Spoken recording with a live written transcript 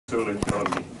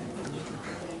on me.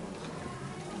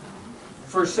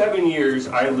 For 7 years,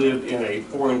 I lived in a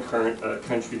foreign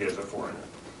country as a foreigner.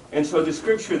 And so the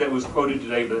scripture that was quoted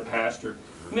today by the pastor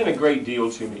meant a great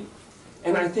deal to me.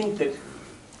 And I think that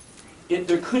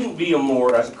there couldn't be a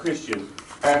more, as a Christian,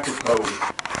 apropos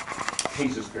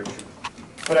piece of scripture.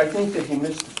 But I think that he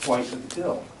missed the point of the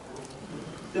bill.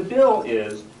 The bill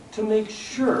is to make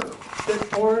sure that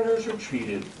foreigners are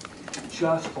treated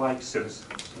just like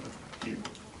citizens here,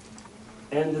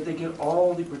 and that they get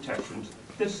all the protections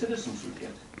that citizens would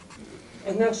get.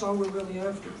 And that's all we're really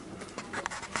after.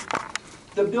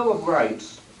 The Bill of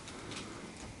Rights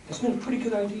has been a pretty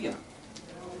good idea,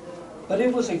 but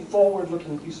it was a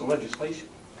forward-looking piece of legislation.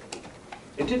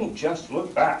 It didn't just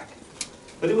look back,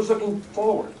 but it was looking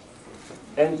forward,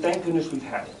 and thank goodness we've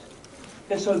had it.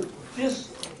 And so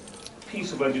this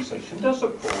piece of legislation does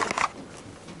look forward,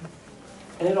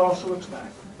 and it also looks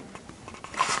back.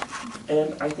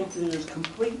 And I think that it is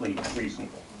completely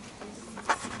reasonable.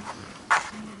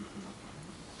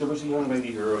 There was a young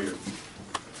lady here earlier.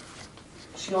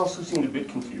 She also seemed a bit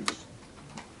confused.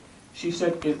 She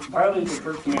said it violated the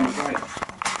First Amendment right.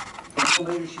 And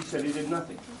then later she said it did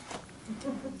nothing.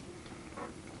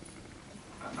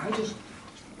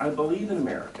 I believe in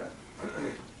America.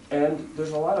 And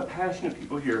there's a lot of passionate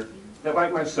people here that,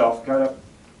 like myself, got up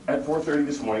at 4:30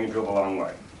 this morning and drove a long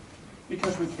way.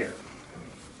 Because we care.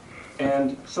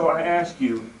 And so I ask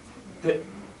you that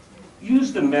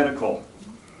use the medical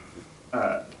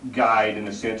guide in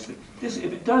the sense that this,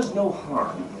 if it does no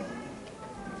harm,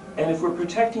 and if we're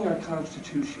protecting our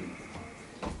Constitution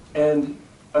and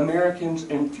Americans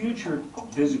and future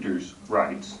visitors'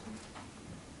 rights,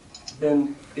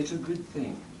 then it's a good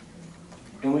thing.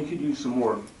 And we could use some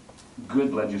more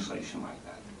good legislation like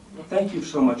that. Thank you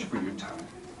so much for your time.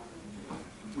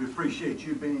 We appreciate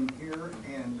you being here,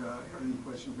 and any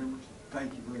questions, members?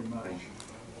 Thank you very much.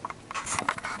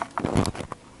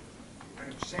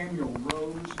 Samuel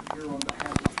Rose here on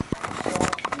behalf of